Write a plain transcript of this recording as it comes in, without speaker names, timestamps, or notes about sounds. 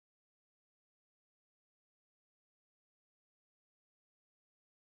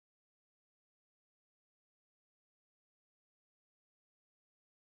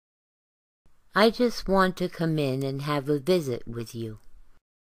I just want to come in and have a visit with you.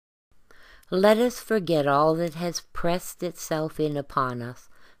 Let us forget all that has pressed itself in upon us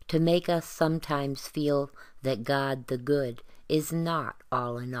to make us sometimes feel that God the good is not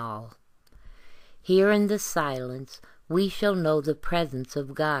all in all. Here in the silence we shall know the presence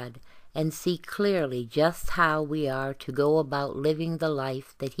of God and see clearly just how we are to go about living the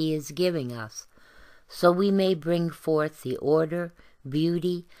life that He is giving us, so we may bring forth the order,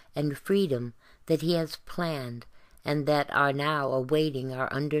 beauty, and freedom that He has planned and that are now awaiting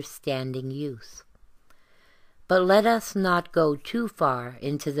our understanding use. But let us not go too far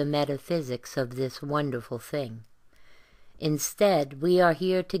into the metaphysics of this wonderful thing. Instead, we are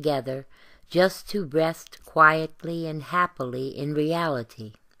here together just to rest quietly and happily in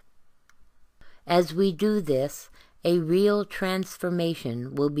reality. As we do this, a real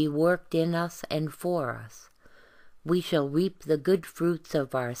transformation will be worked in us and for us. We shall reap the good fruits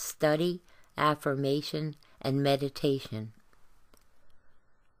of our study, affirmation, and meditation.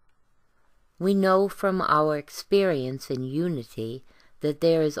 We know from our experience in unity that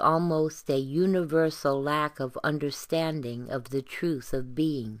there is almost a universal lack of understanding of the truth of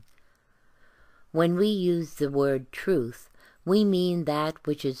being. When we use the word truth, we mean that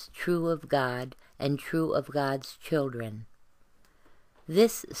which is true of God and true of God's children.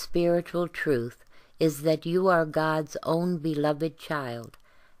 This spiritual truth is that you are God's own beloved child,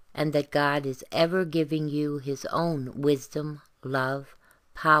 and that God is ever giving you His own wisdom, love,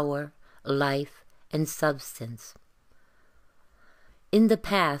 power, life, and substance. In the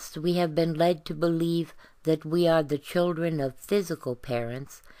past, we have been led to believe that we are the children of physical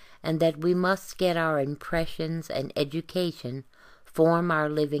parents and that we must get our impressions and education, form our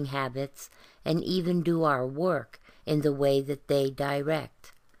living habits, and even do our work in the way that they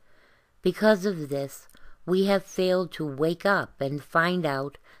direct. Because of this, we have failed to wake up and find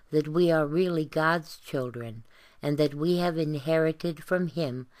out that we are really God's children, and that we have inherited from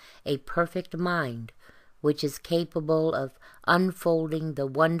Him a perfect mind, which is capable of unfolding the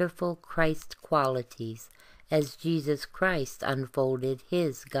wonderful Christ qualities as Jesus Christ unfolded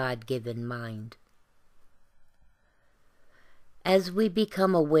His God-given mind. As we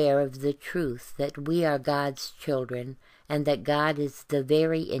become aware of the truth that we are God's children and that God is the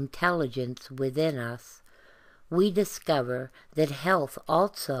very intelligence within us, we discover that health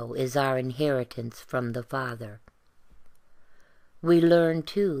also is our inheritance from the Father. We learn,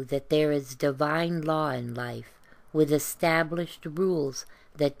 too, that there is divine law in life, with established rules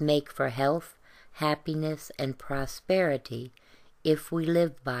that make for health, happiness, and prosperity if we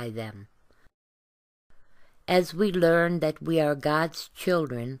live by them. As we learn that we are God's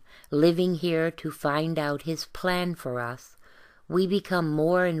children, living here to find out His plan for us, we become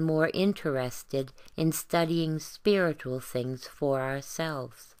more and more interested in studying spiritual things for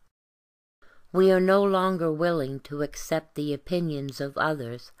ourselves. We are no longer willing to accept the opinions of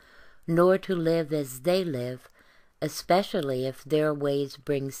others, nor to live as they live, especially if their ways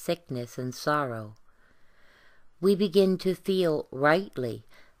bring sickness and sorrow. We begin to feel rightly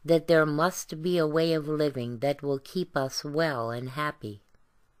that there must be a way of living that will keep us well and happy.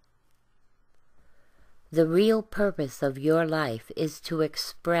 The real purpose of your life is to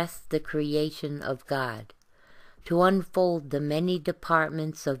express the creation of God, to unfold the many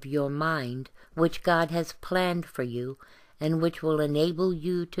departments of your mind which God has planned for you and which will enable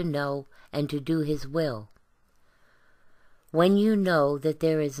you to know and to do His will. When you know that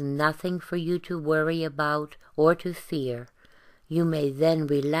there is nothing for you to worry about or to fear, you may then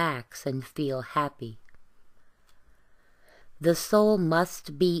relax and feel happy. The soul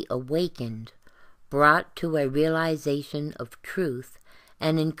must be awakened, brought to a realization of truth,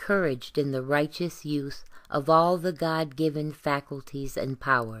 and encouraged in the righteous use of all the God-given faculties and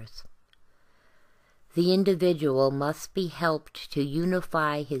powers. The individual must be helped to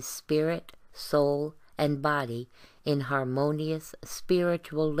unify his spirit, soul, and body in harmonious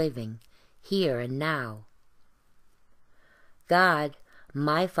spiritual living, here and now. God,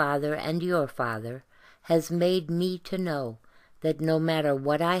 my Father and your Father, has made me to know that no matter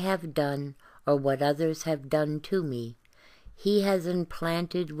what I have done or what others have done to me, He has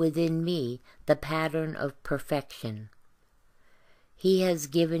implanted within me the pattern of perfection. He has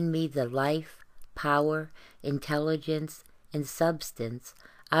given me the life, power, intelligence, and substance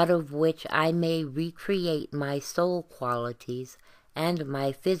out of which I may recreate my soul qualities and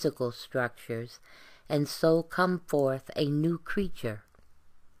my physical structures, and so come forth a new creature.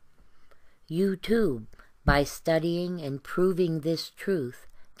 You too, by studying and proving this truth,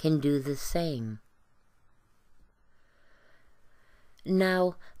 can do the same.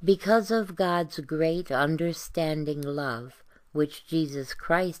 Now, because of God's great understanding love, which Jesus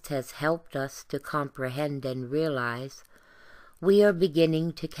Christ has helped us to comprehend and realize, we are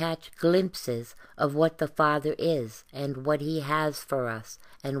beginning to catch glimpses of what the Father is and what He has for us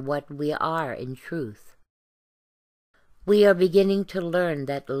and what we are in truth. We are beginning to learn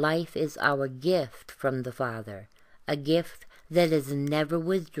that life is our gift from the Father, a gift that is never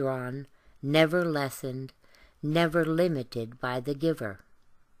withdrawn, never lessened, never limited by the giver.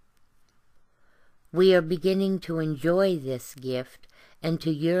 We are beginning to enjoy this gift and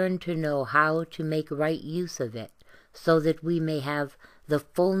to yearn to know how to make right use of it, so that we may have the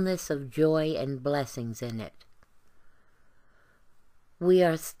fullness of joy and blessings in it. We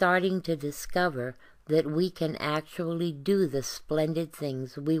are starting to discover that we can actually do the splendid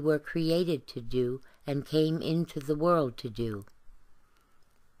things we were created to do and came into the world to do.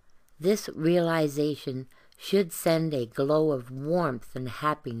 This realization should send a glow of warmth and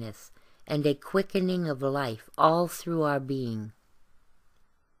happiness and a quickening of life all through our being.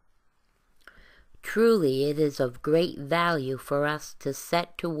 Truly, it is of great value for us to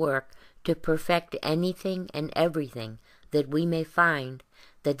set to work to perfect anything and everything that we may find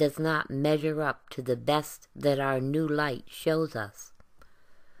that does not measure up to the best that our new light shows us.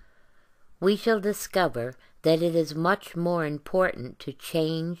 We shall discover that it is much more important to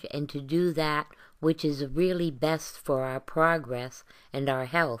change and to do that which is really best for our progress and our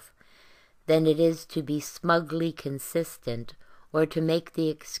health than it is to be smugly consistent or to make the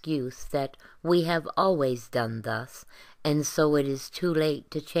excuse that we have always done thus, and so it is too late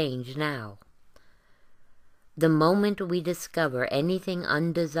to change now. The moment we discover anything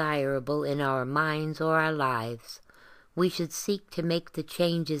undesirable in our minds or our lives, we should seek to make the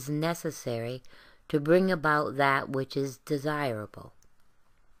changes necessary to bring about that which is desirable.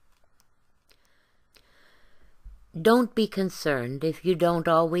 Don't be concerned if you don't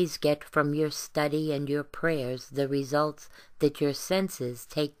always get from your study and your prayers the results that your senses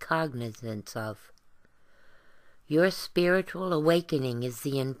take cognizance of. Your spiritual awakening is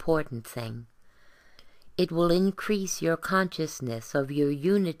the important thing. It will increase your consciousness of your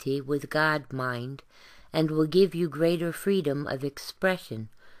unity with God-mind and will give you greater freedom of expression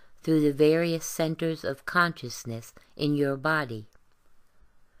through the various centers of consciousness in your body.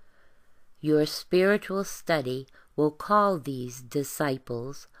 Your spiritual study will call these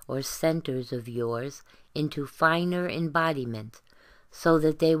disciples or centers of yours into finer embodiment so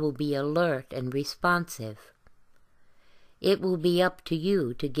that they will be alert and responsive. It will be up to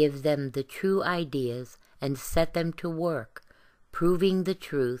you to give them the true ideas and set them to work, proving the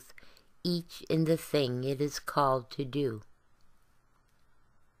truth, each in the thing it is called to do.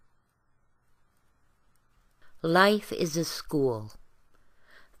 Life is a school.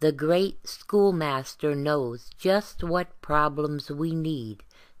 The great schoolmaster knows just what problems we need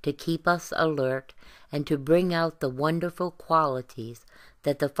to keep us alert and to bring out the wonderful qualities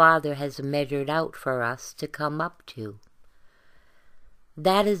that the Father has measured out for us to come up to.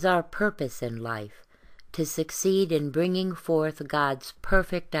 That is our purpose in life, to succeed in bringing forth God's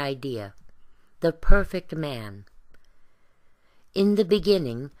perfect idea, the perfect man. In the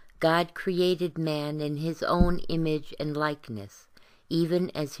beginning, God created man in His own image and likeness,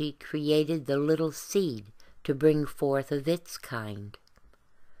 even as He created the little seed to bring forth of its kind.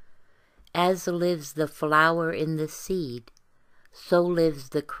 As lives the flower in the seed, so lives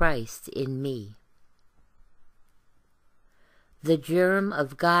the Christ in me. The germ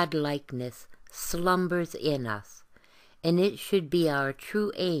of God-likeness slumbers in us, and it should be our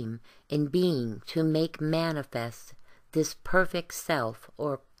true aim in being to make manifest this perfect self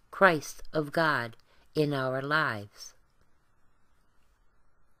or Christ of God in our lives.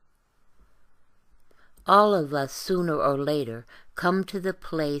 All of us, sooner or later, come to the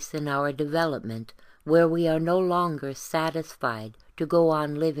place in our development where we are no longer satisfied to go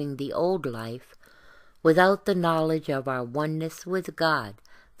on living the old life without the knowledge of our oneness with God,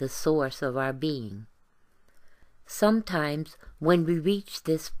 the source of our being. Sometimes, when we reach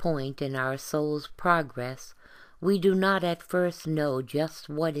this point in our soul's progress, we do not at first know just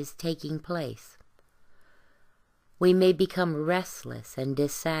what is taking place. We may become restless and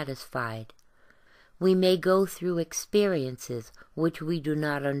dissatisfied. We may go through experiences which we do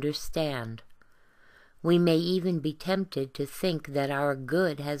not understand. We may even be tempted to think that our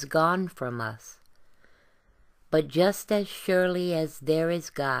good has gone from us. But just as surely as there is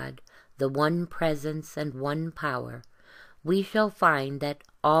God, the one presence and one power, we shall find that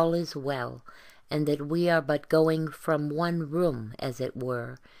all is well, and that we are but going from one room, as it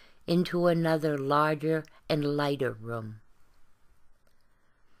were, into another larger and lighter room.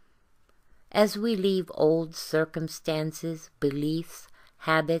 As we leave old circumstances, beliefs,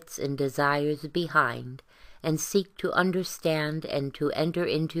 habits, and desires behind, and seek to understand and to enter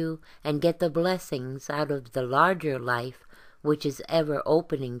into and get the blessings out of the larger life which is ever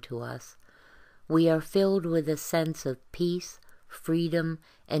opening to us, we are filled with a sense of peace, freedom,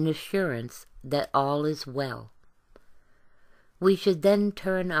 and assurance that all is well. We should then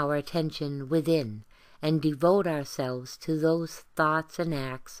turn our attention within and devote ourselves to those thoughts and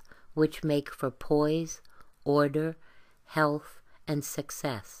acts which make for poise, order, health, and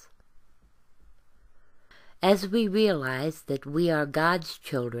success. As we realize that we are God's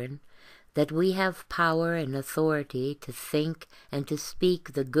children, that we have power and authority to think and to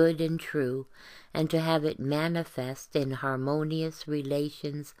speak the good and true, and to have it manifest in harmonious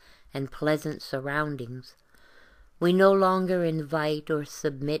relations and pleasant surroundings, we no longer invite or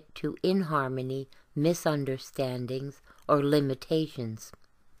submit to inharmony, misunderstandings, or limitations.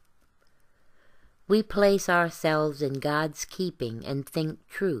 We place ourselves in God's keeping and think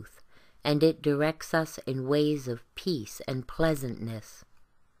truth, and it directs us in ways of peace and pleasantness.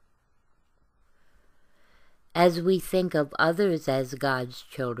 As we think of others as God's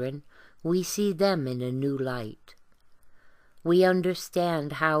children, we see them in a new light. We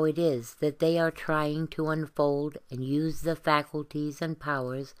understand how it is that they are trying to unfold and use the faculties and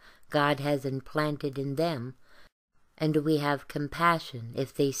powers God has implanted in them, and we have compassion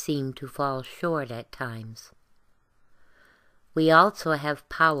if they seem to fall short at times. We also have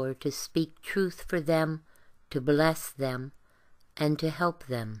power to speak truth for them, to bless them, and to help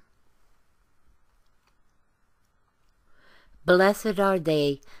them. Blessed are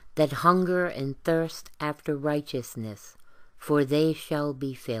they that hunger and thirst after righteousness, for they shall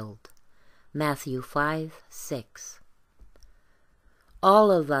be filled. Matthew 5:6.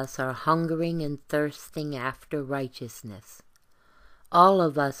 All of us are hungering and thirsting after righteousness. All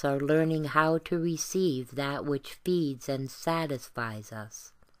of us are learning how to receive that which feeds and satisfies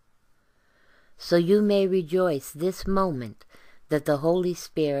us. So you may rejoice this moment that the Holy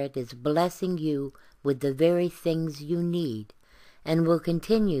Spirit is blessing you with the very things you need, and will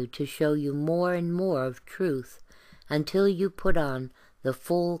continue to show you more and more of truth until you put on the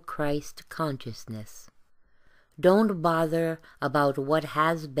full Christ consciousness. Don't bother about what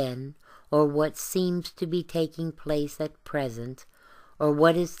has been, or what seems to be taking place at present, or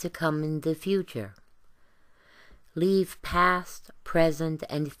what is to come in the future. Leave past, present,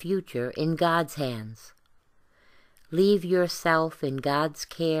 and future in God's hands. Leave yourself in God's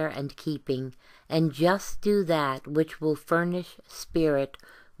care and keeping, and just do that which will furnish Spirit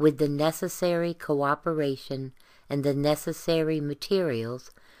with the necessary cooperation and the necessary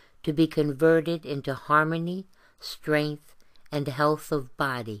materials to be converted into harmony, strength, and health of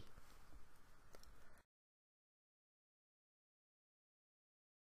body.